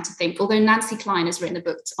more time to think. Although Nancy Kline has written a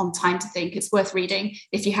book on time to think, it's worth reading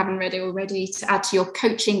if you haven't read it already, to add to your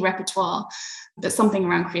coaching repertoire, but something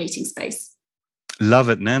around creating space. Love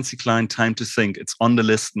it. Nancy Kline, Time to Think. It's on the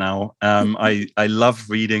list now. I love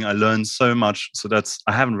reading. I learn so much. So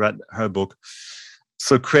I haven't read her book.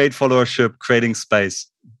 So create followership, creating space.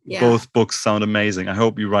 Yeah. Both books sound amazing. I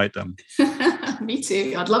hope you write them. Me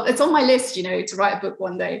too. I'd love, it's on my list, to write a book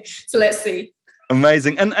one day. So let's see.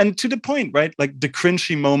 Amazing. And to the point, right? Like the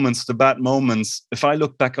cringy moments, the bad moments. If I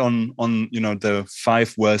look back on the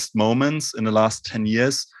 5 worst moments in the last 10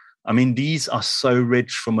 years, I mean, these are so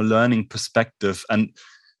rich from a learning perspective. And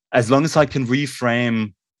as long as I can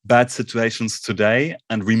reframe bad situations today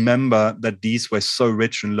and remember that these were so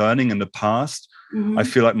rich in learning in the past, I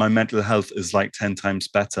feel like my mental health is like 10 times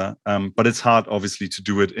better. But it's hard, obviously, to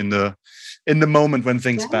do it in the moment when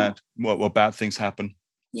things bad things happen.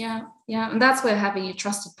 Yeah. And that's where having your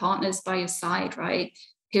trusted partners by your side, right?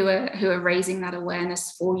 Who are raising that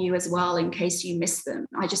awareness for you as well, in case you miss them.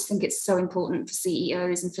 I just think it's so important for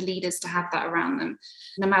CEOs and for leaders to have that around them,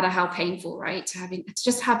 no matter how painful, right? To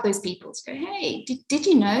just have those people to go, hey, did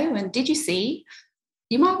you know? And did you see?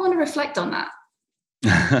 You might want to reflect on that.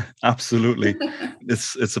 Absolutely.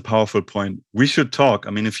 It's a powerful point. We should talk. I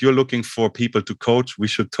mean, if you're looking for people to coach, we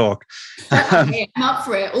should talk. I'm up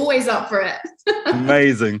for it. Always up for it.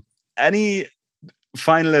 Amazing. Any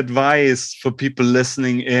final advice for people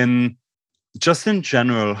listening in, just in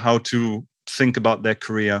general, how to think about their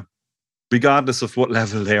career, regardless of what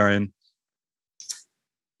level they're in?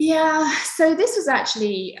 Yeah, so this was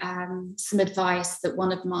actually some advice that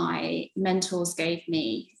one of my mentors gave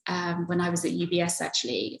me when I was at UBS,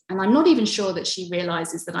 actually. And I'm not even sure that she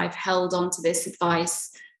realizes that I've held on to this advice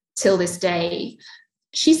till this day.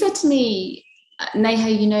 She said to me, Neha,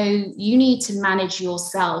 you need to manage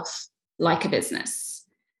yourself like a business.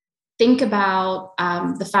 Think about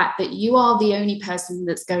the fact that you are the only person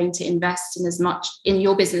that's going to invest in as much in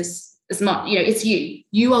your business as much, it's you.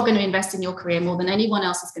 You are going to invest in your career more than anyone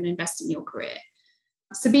else is going to invest in your career.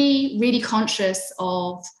 So be really conscious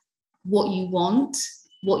of what you want,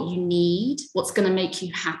 what you need, what's going to make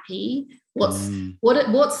you happy, what's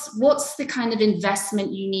the kind of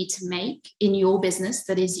investment you need to make in your business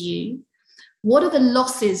that is you. What are the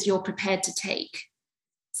losses you're prepared to take?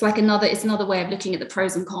 It's another way of looking at the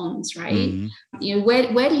pros and cons, right?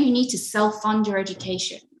 Where do you need to self-fund your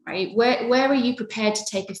education? right? Where are you prepared to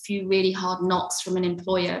take a few really hard knocks from an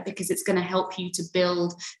employer because it's going to help you to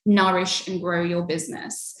build, nourish, and grow your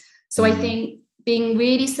business? So I think being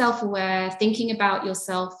really self-aware, thinking about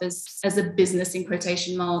yourself as a business in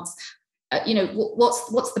quotation marks,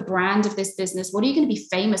 what's the brand of this business? What are you going to be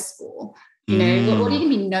famous for? What are you going to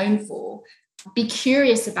be known for? Be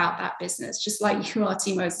curious about that business, just like you are,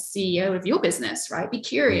 Timo, as the CEO of your business, right? Be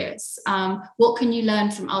curious. What can you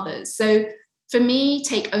learn from others? So for me,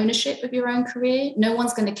 take ownership of your own career. No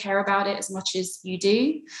one's going to care about it as much as you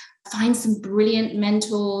do. Find some brilliant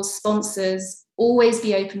mentors, sponsors. Always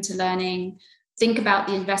be open to learning. Think about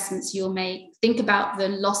the investments you'll make. Think about the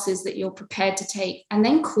losses that you're prepared to take, and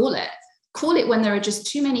then call it. Call it when there are just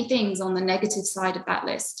too many things on the negative side of that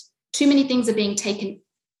list. Too many things are being taken,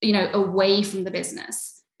 away from the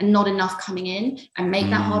business and not enough coming in, and make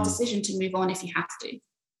that hard decision to move on if you have to.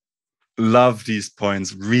 Love these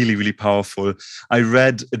points. Really, really powerful.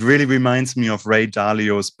 It really reminds me of Ray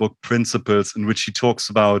Dalio's book, Principles, in which he talks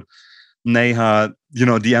about Neha,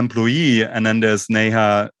 the employee, and then there's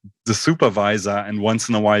Neha, the supervisor. And once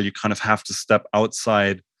in a while, you kind of have to step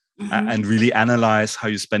outside and really analyze how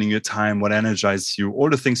you're spending your time, what energizes you,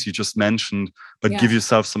 all the things you just mentioned, but give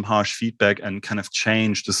yourself some harsh feedback and kind of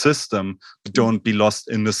change the system. But don't be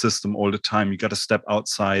lost in the system all the time. You got to step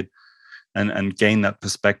outside and gain that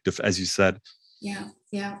perspective, as you said. Yeah.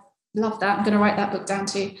 Love that. I'm going to write that book down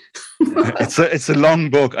too. It's a long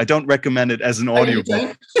book. I don't recommend it as an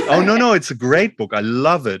audiobook. Oh, no, it's a great book. I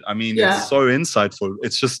love it. I mean, it's so insightful.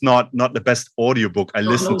 It's just not the best audiobook. I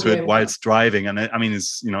listen to it whilst driving, and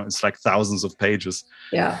it's like thousands of pages.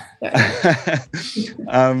 Yeah.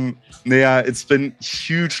 It's been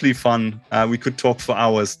hugely fun. We could talk for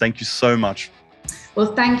hours. Thank you so much.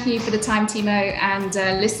 Well, thank you for the time, Timo. And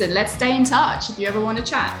listen, let's stay in touch if you ever want to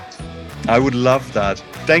chat. I would love that.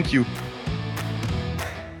 Thank you.